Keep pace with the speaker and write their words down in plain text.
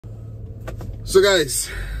So guys,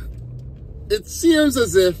 it seems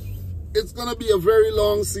as if it's going to be a very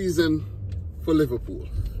long season for Liverpool.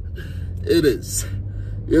 It is.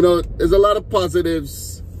 You know, there's a lot of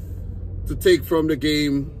positives to take from the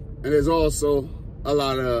game, and there's also a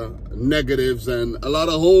lot of negatives and a lot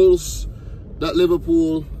of holes that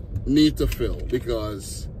Liverpool need to fill,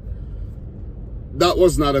 because that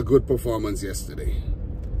was not a good performance yesterday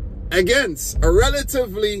against a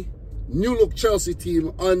relatively new-look Chelsea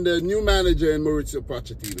team under new manager in Mauricio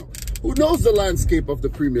Pochettino, who knows the landscape of the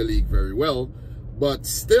Premier League very well. But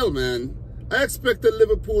still, man, I expected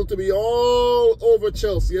Liverpool to be all over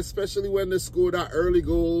Chelsea, especially when they scored that early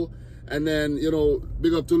goal. And then, you know,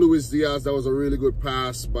 big up to Luis Diaz. That was a really good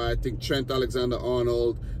pass by, I think, Trent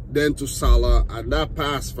Alexander-Arnold, then to Salah. And that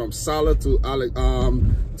pass from Salah to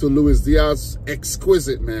Luis Diaz,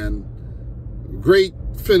 exquisite, man. Great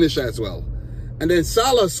finish as well. And then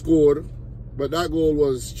Salah scored, but that goal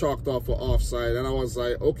was chalked off for offside. And I was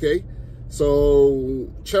like, okay,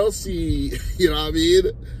 so Chelsea, you know what I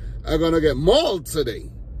mean, are going to get mauled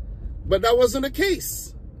today. But that wasn't the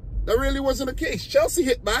case. That really wasn't the case. Chelsea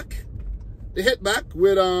hit back. They hit back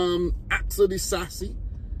with Axel Disasi,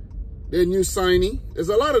 their new signee. There's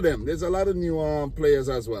a lot of them. There's a lot of new players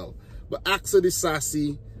as well. But Axel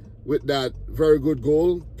Disasi, with that very good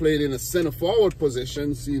goal, played in a centre-forward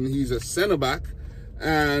position, seeing he's a centre-back,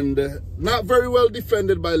 and not very well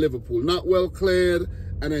defended by Liverpool, not well cleared.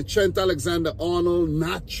 And then Trent Alexander-Arnold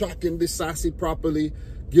not tracking Disasi properly,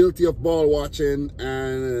 guilty of ball watching,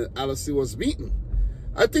 and Alisson was beaten.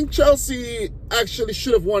 I think Chelsea actually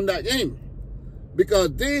should have won that game,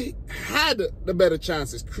 because they had the better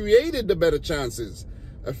chances, created the better chances.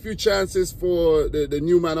 A few chances for the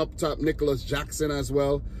new man up top, Nicholas Jackson, as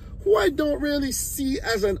well, who I don't really see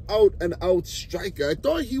as an out-and-out striker. I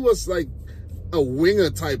thought he was like a winger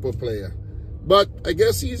type of player, but I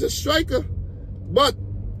guess he's a striker. But,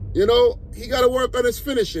 you know, he got to work on his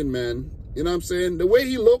finishing, man. You know what I'm saying? The way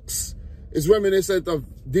he looks is reminiscent of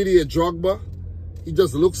Didier Drogba. He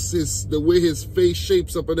just looks, the way his face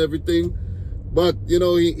shapes up and everything. But, you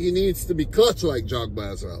know, he needs to be clutch like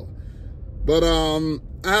Drogba as well. But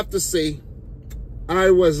I have to say,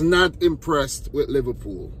 I was not impressed with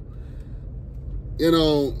Liverpool. You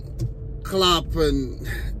know, Klopp and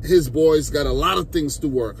his boys got a lot of things to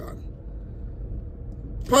work on.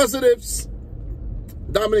 Positives,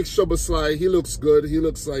 Dominic Rich, he looks good. He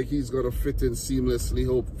looks like he's going to fit in seamlessly.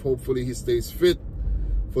 Hopefully he stays fit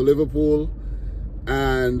for Liverpool.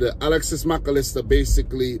 And Alexis McAllister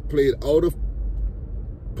basically played out of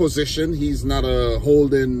position. He's not a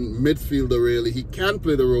holding midfielder, really. He can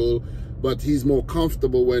play the role, but he's more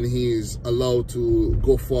comfortable when he's allowed to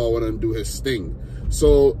go forward and do his thing.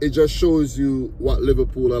 So it just shows you what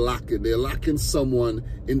Liverpool are lacking. They're lacking someone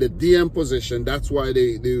in the DM position. That's why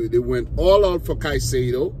they went all out for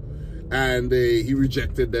Caicedo, and he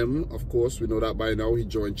rejected them. Of course, we know that by now. He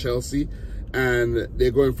joined Chelsea, and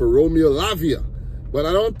they're going for Romeo Lavia. But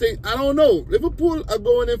I don't know. Liverpool are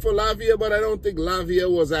going in for Lavia, but I don't think Lavia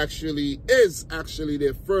is actually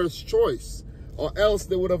their first choice, or else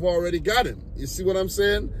they would have already got him. You see what I'm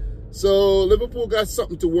saying? So Liverpool got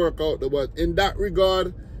something to work out, but in that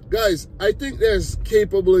regard, guys, I think there's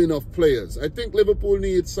capable enough players. I think Liverpool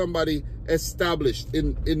needs somebody established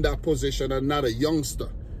in that position and not a youngster.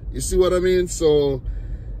 You see what I mean? So,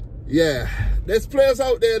 yeah, there's players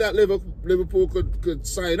out there that Liverpool could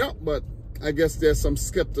sign up, but I guess there's some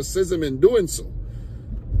skepticism in doing so,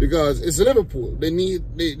 because it's Liverpool. They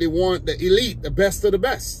want the elite, the best of the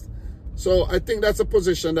best. So I think that's a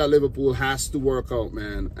position that Liverpool has to work out,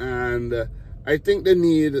 man. And I think they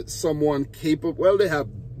need someone capable. Well, they have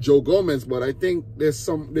Joe Gomez, but I think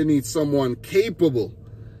they need someone capable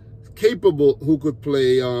who could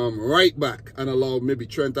play right back and allow maybe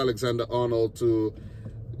Trent Alexander-Arnold to,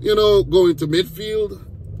 you know, go into midfield.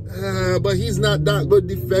 But he's not that good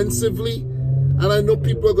defensively. And I know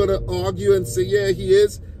people are going to argue and say, yeah, he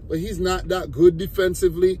is, but he's not that good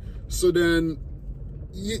defensively. So then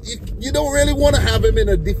you don't really want to have him in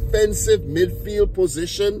a defensive midfield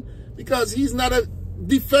position, because he's not a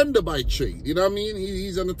defender by trade. You know what I mean?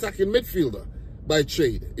 He's an attacking midfielder by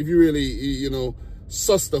trade, if you really, you know,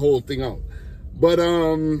 suss the whole thing out. But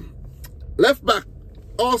left back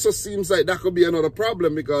also seems like that could be another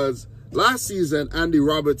problem, because last season Andy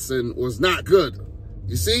Robertson was not good,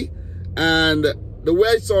 you see? And the way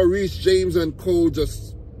I saw Reece James and co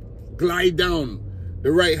just glide down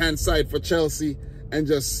the right-hand side for Chelsea and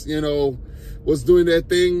just, you know, was doing their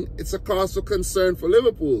thing, it's a cause for concern for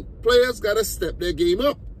Liverpool. Players got to step their game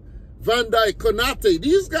up. Van Dijk, Konate,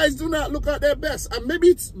 these guys do not look at their best. And maybe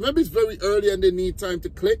it's very early and they need time to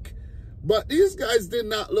click. But these guys did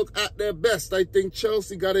not look at their best. I think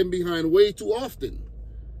Chelsea got in behind way too often.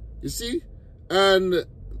 You see? And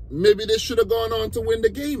maybe they should have gone on to win the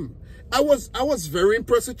game. I was very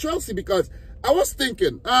impressed with Chelsea because I was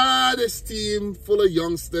thinking, this team full of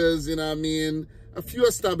youngsters, you know what I mean? A few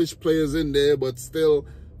established players in there, but still,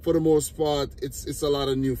 for the most part, it's a lot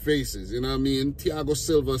of new faces, you know what I mean? Thiago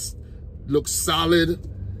Silva looks solid.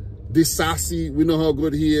 Disasi, we know how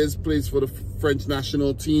good he is, plays for the French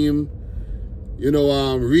national team. You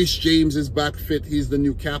know, Reece James is back fit. He's the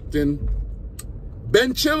new captain.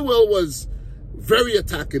 Ben Chilwell was very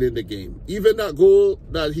attacking in the game. Even that goal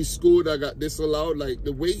that he scored that got disallowed, like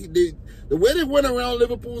the way they went around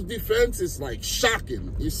Liverpool's defense is like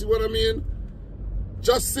shocking. You see what I mean?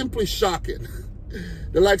 Just simply shocking.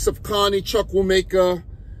 The likes of Carney, Chukwuemeka,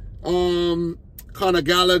 Conor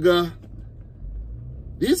Gallagher.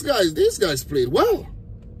 These guys played well.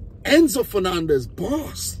 Enzo Fernandez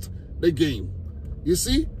bossed the game. You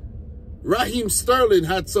see? Raheem Sterling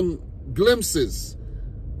had some glimpses.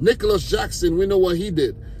 Nicholas Jackson, we know what he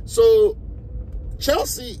did. So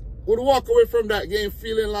Chelsea would walk away from that game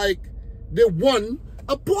feeling like they won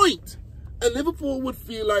a point. And Liverpool would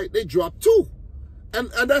feel like they dropped 2.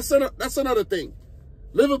 And that's another thing.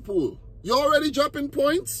 Liverpool, you're already dropping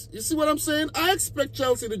points. You see what I'm saying? I expect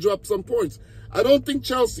Chelsea to drop some points. I don't think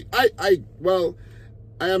Chelsea, I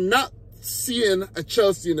am not seeing a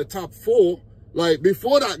Chelsea in the top 4 like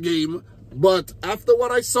before that game. But after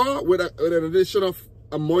what I saw with an addition of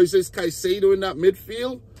a Moises Caicedo in that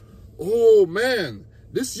midfield, oh man,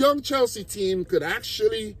 this young Chelsea team could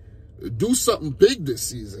actually do something big this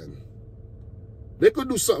season. They could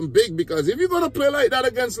do something big because if you're going to play like that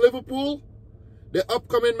against Liverpool, the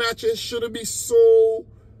upcoming matches shouldn't be so,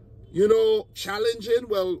 you know, challenging.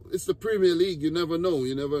 Well, it's the Premier League. You never know.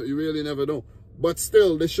 You really never know. But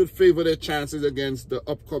still, they should favor their chances against the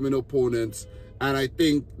upcoming opponents. And I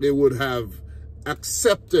think they would have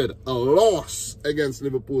accepted a loss against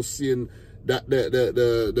Liverpool, seeing that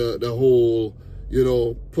the whole, you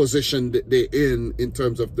know, position that they're in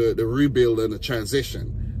terms of the rebuild and the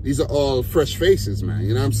transition. These are all fresh faces, man.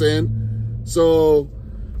 You know what I'm saying? So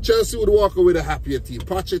Chelsea would walk away with a happier team.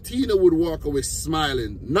 Pochettino would walk away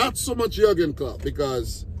smiling. Not so much Jurgen Klopp,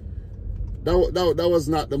 because that was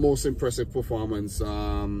not the most impressive performance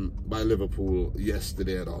by Liverpool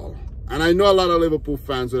yesterday at all. And I know a lot of Liverpool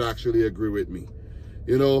fans would actually agree with me.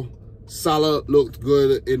 You know, Salah looked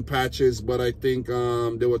good in patches, but I think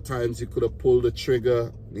there were times he could have pulled the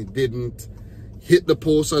trigger. He didn't. Hit the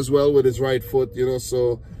post as well with his right foot, you know.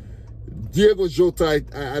 So Diego Jota,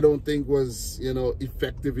 I don't think was, you know,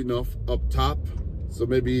 effective enough up top. So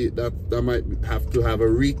maybe that might have to have a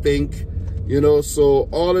rethink, you know. So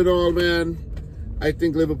all in all, man, I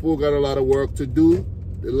think Liverpool got a lot of work to do.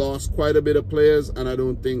 They lost quite a bit of players, and I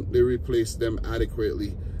don't think they replaced them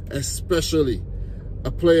adequately, especially a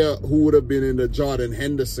player who would have been in the Jordan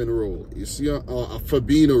Henderson role, you see, a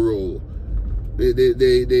Fabinho role.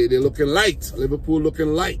 They're looking light. Liverpool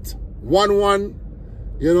looking light. 1-1,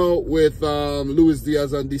 you know, with Luis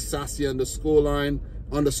Diaz and Disasi on the score line,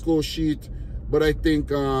 on the score sheet. But I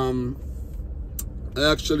think, I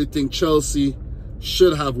actually think Chelsea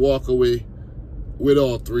should have walked away with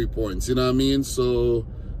all 3 points. You know what I mean? So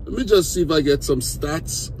let me just see if I get some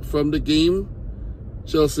stats from the game.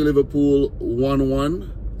 Chelsea-Liverpool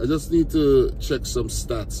 1-1. I just need to check some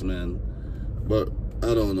stats, man. But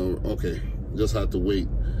I don't know. Okay. Just had to wait.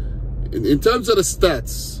 In terms of the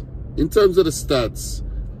stats,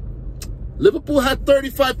 Liverpool had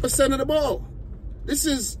 35% of the ball. This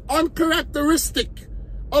is uncharacteristic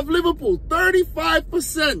of Liverpool.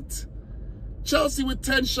 35%. Chelsea with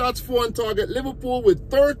 10 shots, 4 on target. Liverpool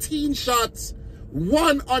with 13 shots,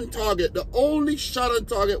 1 on target. The only shot on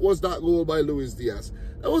target was that goal by Luis Diaz.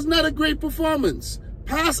 That was not a great performance.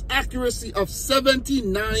 Pass accuracy of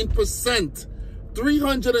 79%.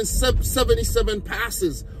 377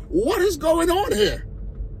 passes. What is going on here?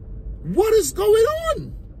 What is going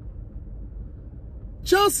on?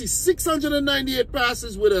 Chelsea, 698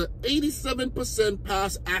 passes with an 87%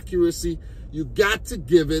 pass accuracy. You got to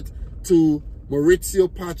give it to Mauricio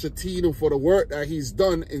Pochettino for the work that he's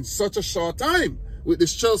done in such a short time with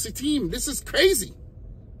this Chelsea team. This is crazy.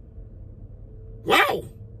 Wow.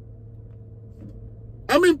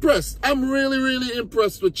 I'm impressed. I'm really, really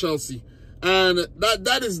impressed with Chelsea. And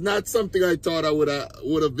that is not something I thought I would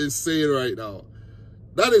have been saying right now.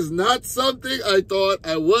 That is not something I thought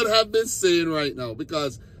I would have been saying right now.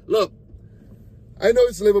 Because, look, I know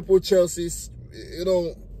it's Liverpool, Chelsea's, you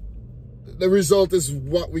know, the result is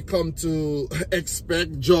what we come to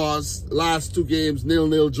expect. Draws. Last 2 games,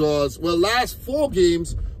 0-0 draws. Well, last 4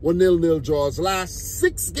 games, were 0-0 draws. Last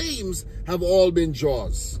 6 games have all been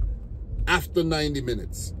draws after 90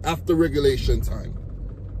 minutes, after regulation time.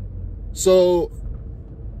 So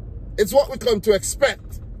it's what we come to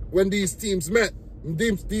expect when these teams meet.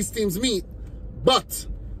 But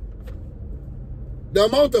the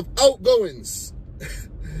amount of outgoings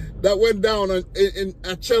that went down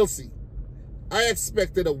at Chelsea, I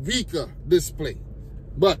expected a weaker display,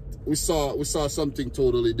 but we saw something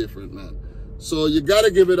totally different, man. So you got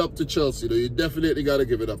to give it up to Chelsea, though. You definitely got to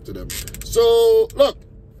give it up to them. So look,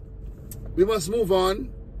 we must move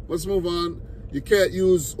on. Let's move on. You can't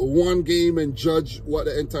use one game and judge what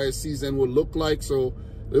the entire season will look like. So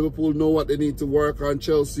Liverpool know what they need to work on.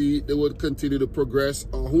 Chelsea, they would continue to progress.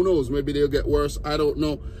 Who knows? Maybe they'll get worse. I don't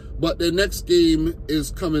know. But the next game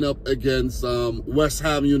is coming up against West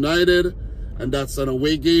Ham United, and that's an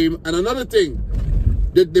away game. And another thing,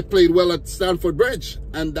 they played well at Stamford Bridge,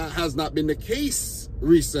 and that has not been the case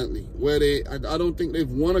recently, where I don't think they've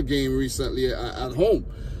won a game recently at home.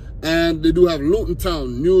 And they do have Luton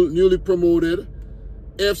Town, newly promoted,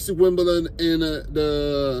 AFC Wimbledon in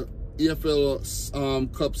the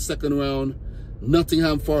EFL Cup second round,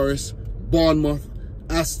 Nottingham Forest, Bournemouth,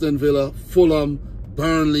 Aston Villa, Fulham,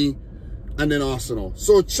 Burnley, and then Arsenal.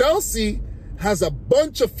 So Chelsea has a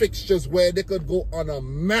bunch of fixtures where they could go on a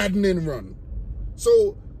maddening run.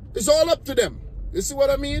 So it's all up to them. You see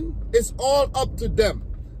what I mean? It's all up to them.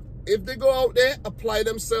 If they go out there, apply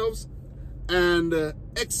themselves, and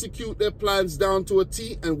execute their plans down to a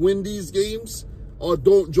T and win these games, or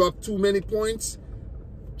don't drop too many points,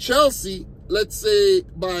 Chelsea, let's say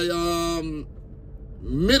by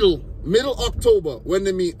middle October, when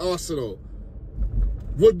they meet Arsenal,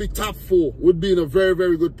 would be top 4, would be in a very,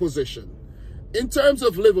 very good position. In terms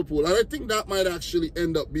of Liverpool, and I think that might actually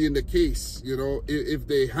end up being the case, you know, if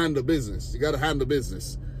they handle business. You got to handle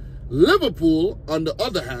business. Liverpool, on the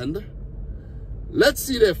other hand, let's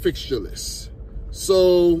see their fixture list.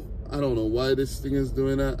 So, I don't know why this thing is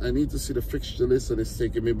doing that. I need to see the fixture list, and it's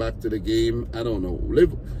taking me back to the game. I don't know.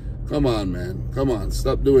 Come on, man. Come on.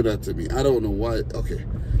 Stop doing that to me. I don't know why. Okay.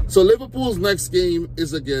 So, Liverpool's next game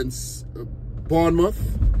is against Bournemouth.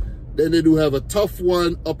 Then they do have a tough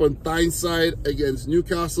one up on Tyneside against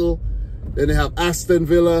Newcastle. Then they have Aston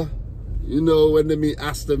Villa. You know, when they meet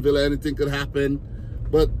Aston Villa, anything could happen.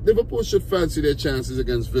 But Liverpool should fancy their chances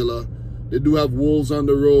against Villa. They do have Wolves on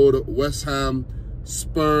the road, West Ham,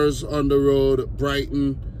 Spurs on the road,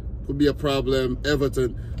 Brighton could be a problem,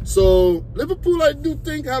 Everton. So Liverpool, I do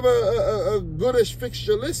think, have a goodish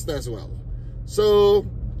fixture list as well. So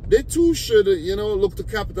they too should, you know, look to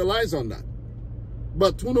capitalize on that.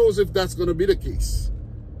 But who knows if that's going to be the case.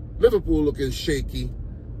 Liverpool looking shaky.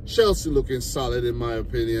 Chelsea looking solid, in my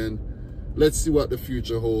opinion. Let's see what the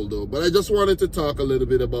future holds, though. But I just wanted to talk a little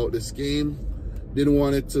bit about this game. Didn't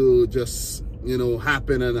want it to just, you know,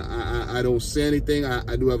 happen and I don't say anything.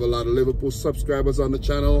 I do have a lot of Liverpool subscribers on the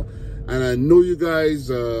channel. And I know you guys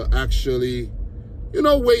are actually, you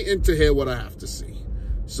know, waiting to hear what I have to say.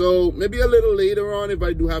 So maybe a little later on, if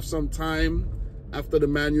I do have some time after the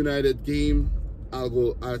Man United game,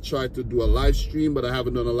 I'll try to do a live stream, but I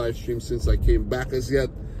haven't done a live stream since I came back as yet.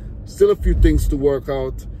 Still a few things to work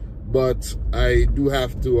out, but I do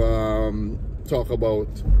have to talk about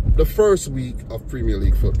the first week of Premier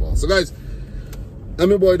League football. So guys, I'm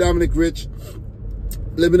your boy Dominic Rich.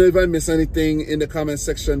 Let me know if I miss anything in the comment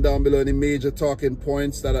section down below, any major talking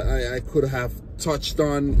points that I could have touched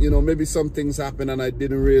on. You know, maybe some things happened and I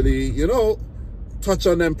didn't really, you know, touch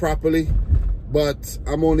on them properly. But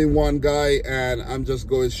I'm only one guy and I'm just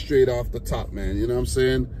going straight off the top, man. You know what I'm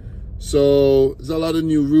saying? So there's a lot of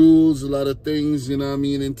new rules, a lot of things, you know what I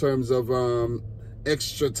mean, in terms of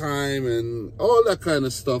extra time and all that kind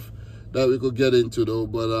of stuff that we could get into, though.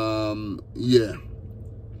 But yeah.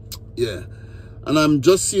 And I'm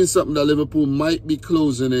just seeing something that Liverpool might be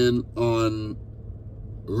closing in on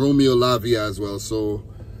Romeo Lavia as well. So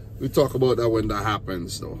we talk about that when that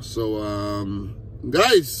happens, though. So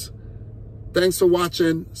guys, thanks for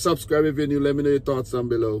watching. Subscribe if you're new. Let me know your thoughts down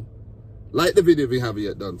below. Like the video if you haven't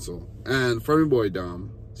yet done so. And from your boy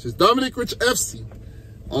Dom, this is Dominic Rich FC.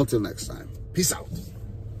 Until next time, peace out.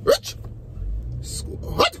 Rich.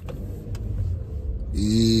 Squad.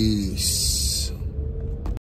 Peace.